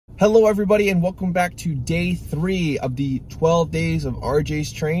Hello everybody and welcome back to day 3 of the 12 days of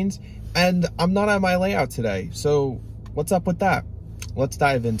RJ's Trains, and I'm not on my layout today, so what's up with that? Let's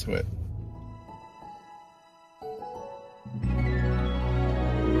dive into it.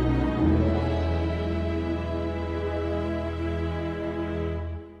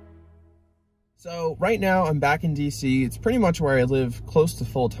 So right now I'm back in DC. It's pretty much where I live close to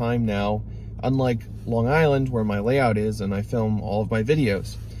full time now, unlike Long Island where my layout is and I film all of my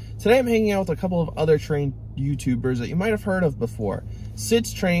videos. Today I'm hanging out with a couple of other train YouTubers that you might have heard of before,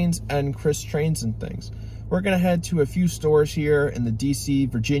 Sid's Trains and Chris Trains and Things. We're going to head to a few stores here in the DC,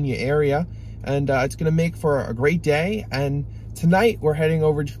 Virginia area, and it's going to make for a great day. And tonight we're heading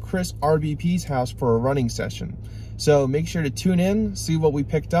over to Chris RBP's house for a running session. So make sure to tune in, see what we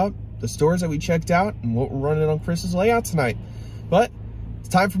picked up, the stores that we checked out, and what we're running on Chris's layout tonight. But it's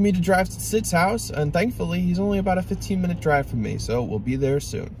time for me to drive to Sid's house, and thankfully he's only about a 15-minute drive from me, so we'll be there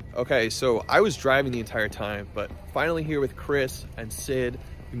soon. Okay, so I was driving the entire time, but finally here with Chris and Sid.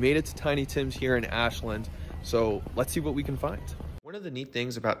 We made it to Tiny Tim's here in Ashland, so let's see what we can find. One of the neat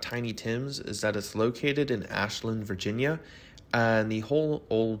things about Tiny Tim's is that it's located in Ashland, Virginia, and the whole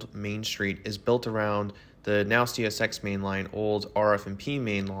old main street is built around the now CSX main line, old RF&P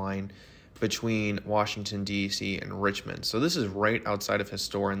main line, between Washington, D.C. and Richmond. So this is right outside of his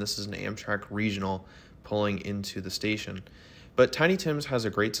store, and this is an Amtrak regional pulling into the station. But Tiny Tim's has a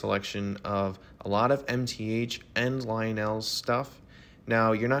great selection of a lot of MTH and Lionel's stuff.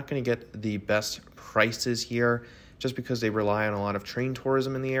 Now, you're not going to get the best prices here just because they rely on a lot of train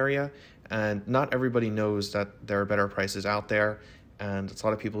tourism in the area, and not everybody knows that there are better prices out there. And it's a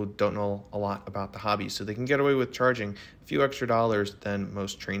lot of people who don't know a lot about the hobby, so they can get away with charging a few extra dollars than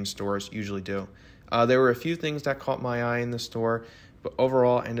most train stores usually do. There were a few things that caught my eye in the store, but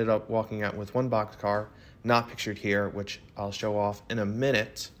overall I ended up walking out with one boxcar, not pictured here, which I'll show off in a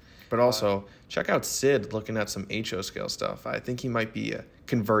minute. But also, check out Sid looking at some HO scale stuff. I think he might be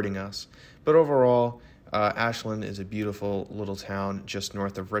converting us. But overall, Ashland is a beautiful little town just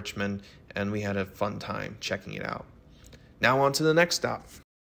north of Richmond, and we had a fun time checking it out. Now on to the next stop.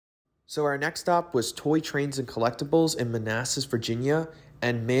 So our next stop was Toy Trains and Collectibles in Manassas, Virginia,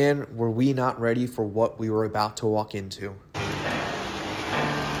 and man, were we not ready for what we were about to walk into. You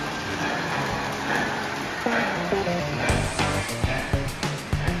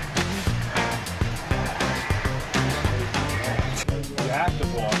have to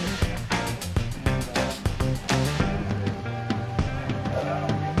walk.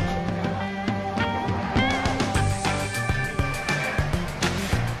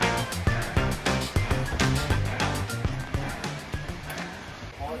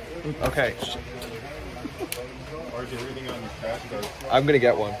 Okay. RJ, everything on this crash cart. I'm gonna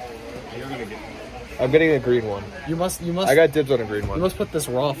get one. You're gonna get one. I'm getting a green one. You must. I got dibs on a green one. You must put this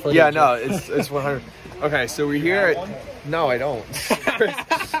raw footage. Yeah, no, it's 100. Okay, so we're here at... No, I don't.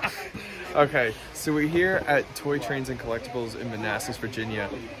 Okay, so we're here at Toy Trains and Collectibles in Manassas, Virginia,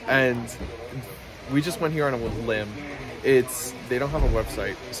 and we just went here on a limb. They don't have a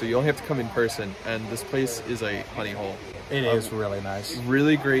website, so you only have to come in person, and this place is a honey hole. It is really nice.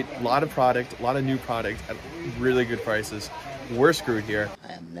 Really great, a lot of product, a lot of new product at really good prices. We're screwed here.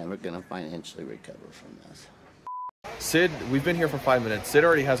 I am never going to financially recover from this. Sid, we've been here for 5 minutes. Sid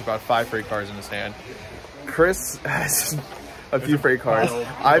already has about 5 freight cars in his hand. Chris has a few freight cars.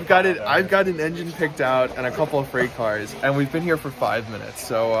 I've got an engine picked out and a couple of freight cars, and we've been here for 5 minutes.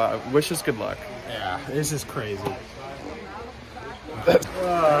 So wish us good luck. Yeah, this is crazy.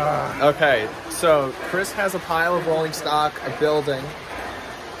 Okay, so Chris has a pile of rolling stock, a building.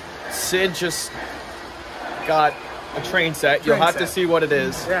 Sid just got a train set. You'll have to see what it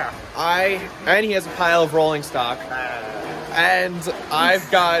is. Yeah. And he has a pile of rolling stock. And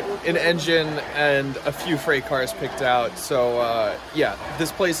I've got an engine and a few freight cars picked out. So yeah,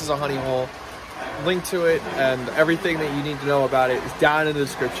 this place is a honey hole. Link to it and everything that you need to know about it is down in the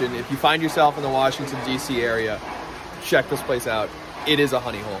description. If you find yourself in the Washington, D.C. area, check this place out. It is a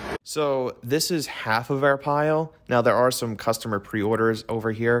honey hole. So this is half of our pile. Now there are some customer pre-orders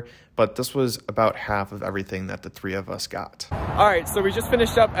over here, but this was about half of everything that the 3 of us got. All right, so we just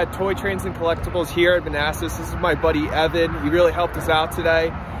finished up at Toy Trains and Collectibles here at Manassas. This is my buddy Evan. He really helped us out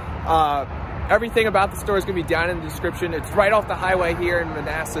today. Everything about the store is gonna be down in the description. It's right off the highway here in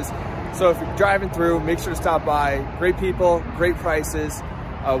Manassas. So if you're driving through, make sure to stop by. Great people, great prices.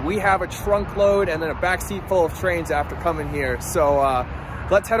 We have a trunk load and then a back seat full of trains after coming here. So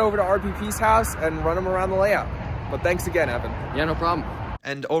let's head over to RBP's house and run them around the layout. But thanks again, Evan. Yeah, no problem.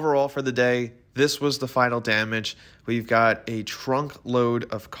 And overall for the day, this was the final damage. We've got a trunk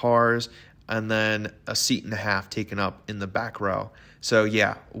load of cars and then a seat and a half taken up in the back row. So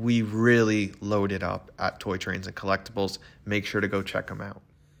yeah, we really loaded up at Toy Trains and Collectibles. Make sure to go check them out.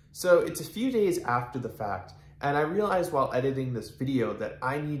 So it's a few days after the fact, and I realized while editing this video that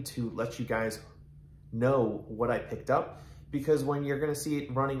I need to let you guys know what I picked up, because when you're gonna see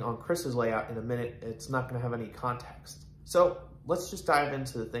it running on Chris's layout in a minute, it's not gonna have any context. So let's just dive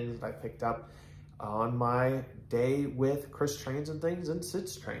into the things that I picked up on my day with Chris Trains and Things and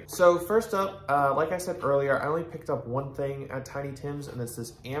Sid's Trains. So first up, like I said earlier, I only picked up one thing at Tiny Tim's, and it's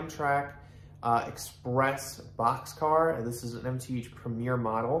this Amtrak Express boxcar, and this is an MTH Premier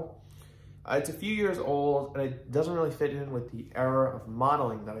model. It's a few years old, and it doesn't really fit in with the era of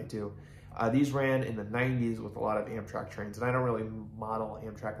modeling that I do. These ran in the 90s with a lot of Amtrak trains, and I don't really model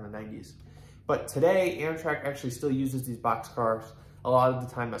Amtrak in the 90s. But today, Amtrak actually still uses these boxcars a lot of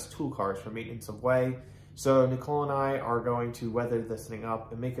the time as tool cars for maintenance of way. So Nicole and I are going to weather this thing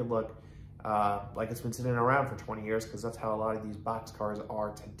up and make it look like it's been sitting around for 20 years, because that's how a lot of these boxcars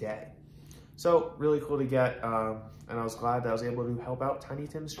are today. So really cool to get, and I was glad that I was able to help out Tiny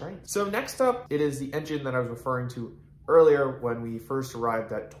Tim's Trains. So next up, it is the engine that I was referring to earlier when we first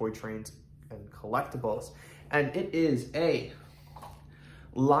arrived at Toy Trains and Collectibles. And it is a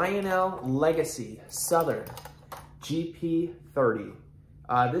Lionel Legacy Southern GP30.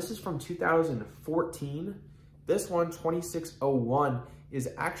 This is from 2014. This one, 2601, is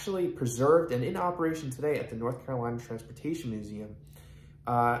actually preserved and in operation today at the North Carolina Transportation Museum.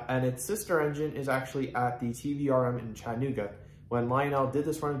 And its sister engine is actually at the TVRM in Chattanooga. When Lionel did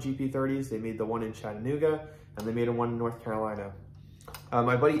this run of GP30s, they made the one in Chattanooga, and they made a one in North Carolina.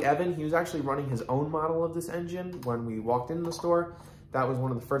 My buddy Evan, he was actually running his own model of this engine when we walked into the store. That was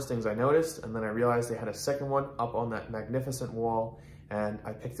one of the first things I noticed, and then I realized they had a second one up on that magnificent wall, and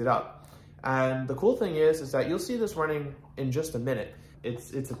I picked it up. And the cool thing is that you'll see this running in just a minute.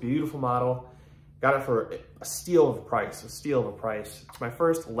 It's a beautiful model. Got it for a steal of a price, It's my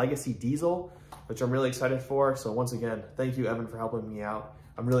first Legacy diesel, which I'm really excited for. So once again, thank you, Evan, for helping me out.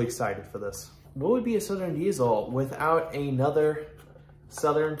 I'm really excited for this. What would be a Southern diesel without another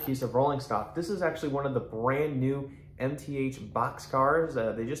Southern piece of rolling stock? This is actually one of the brand new MTH boxcars.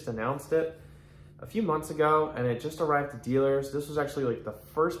 They just announced it a few months ago, and it just arrived to dealers. This was actually like the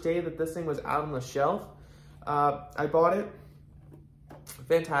first day that this thing was out on the shelf. I bought it.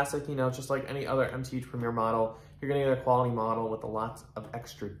 Fantastic, you know, just like any other MTH Premier model, you're gonna get a quality model with a lot of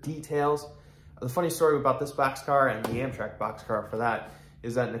extra details. The funny story about this boxcar and the Amtrak boxcar for that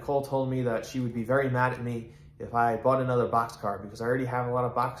is that Nicole told me that she would be very mad at me if I bought another boxcar, because I already have a lot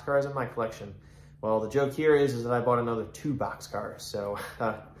of boxcars in my collection. Well, the joke here is that I bought another 2 boxcars, so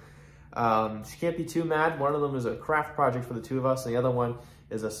she can't be too mad. One of them is a craft project for the two of us, and the other one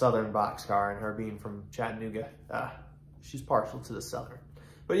is a Southern boxcar, and her being from Chattanooga, she's partial to the Southern.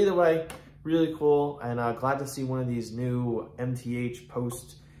 But either way, really cool, and glad to see one of these new MTH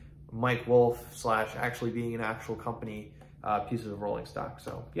post Mike Wolf / actually being an actual company pieces of rolling stock.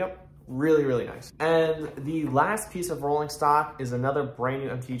 So yep, really, really nice. And the last piece of rolling stock is another brand new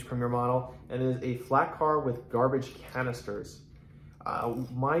MTH Premier model, and it is a flat car with garbage canisters.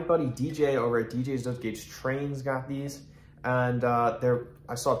 My buddy DJ over at DJ's Nose Gauge Trains got these, and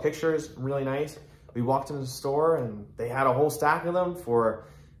I saw pictures, really nice. We walked into the store and they had a whole stack of them for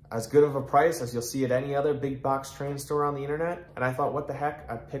as good of a price as you'll see at any other big box train store on the internet. And I thought, what the heck,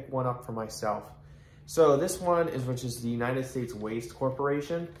 I'd pick one up for myself. So this one which is the United States Waste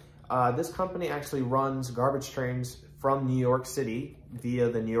Corporation. This company actually runs garbage trains from New York City via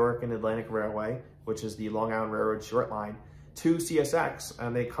the New York and Atlantic Railway, which is the Long Island Railroad short line, to CSX,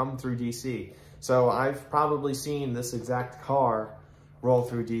 and they come through DC. So I've probably seen this exact car roll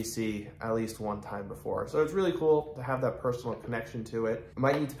through DC at least one time before. So it's really cool to have that personal connection to it. I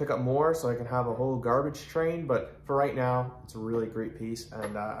might need to pick up more so I can have a whole garbage train, but for right now, it's a really great piece,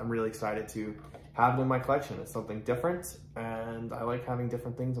 and I'm really excited to have it in my collection. It's something different, and I like having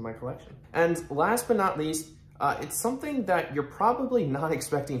different things in my collection. And last but not least, it's something that you're probably not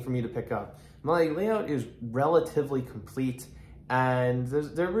expecting for me to pick up. My layout is relatively complete, and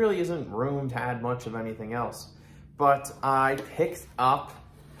there really isn't room to add much of anything else. But I picked up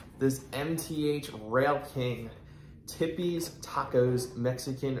this MTH Rail King Tippy's Tacos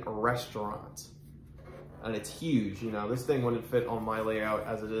Mexican Restaurant. And it's huge, you know, this thing wouldn't fit on my layout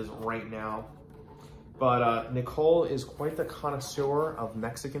as it is right now. But Nicole is quite the connoisseur of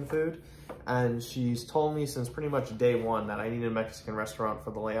Mexican food, and she's told me since pretty much day one that I need a Mexican restaurant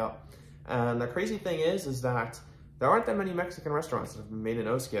for the layout. And the crazy thing is that there aren't that many Mexican restaurants that have been made in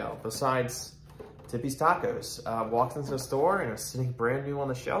O-scale besides Tippy's Tacos. Walked into the store and it was sitting brand new on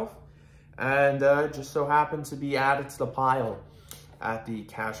the shelf, and just so happened to be added to the pile. at the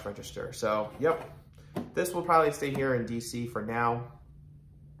cash register. So, yep, this will probably stay here in DC for now,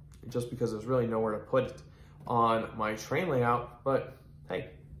 just because there's really nowhere to put it on my train layout, but hey,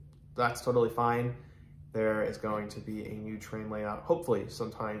 that's totally fine. There is going to be a new train layout, hopefully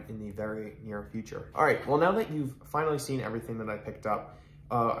sometime in the very near future. All right, well, now that you've finally seen everything that I picked up,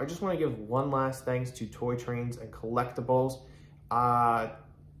 I just want to give one last thanks to Toy Trains and Collectibles.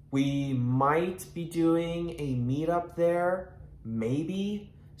 We might be doing a meetup there,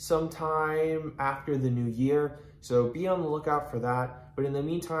 maybe sometime after the new year, so be on the lookout for that. But in the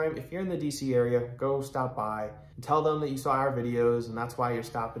meantime, if you're in the DC area, go stop by and tell them that you saw our videos and that's why you're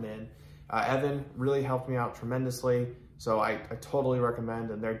stopping in. Evan really helped me out tremendously, so I totally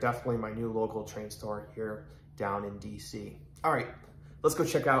recommend, and they're definitely my new local train store here down in DC. All right, let's go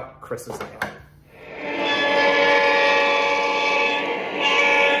check out Chris's layout.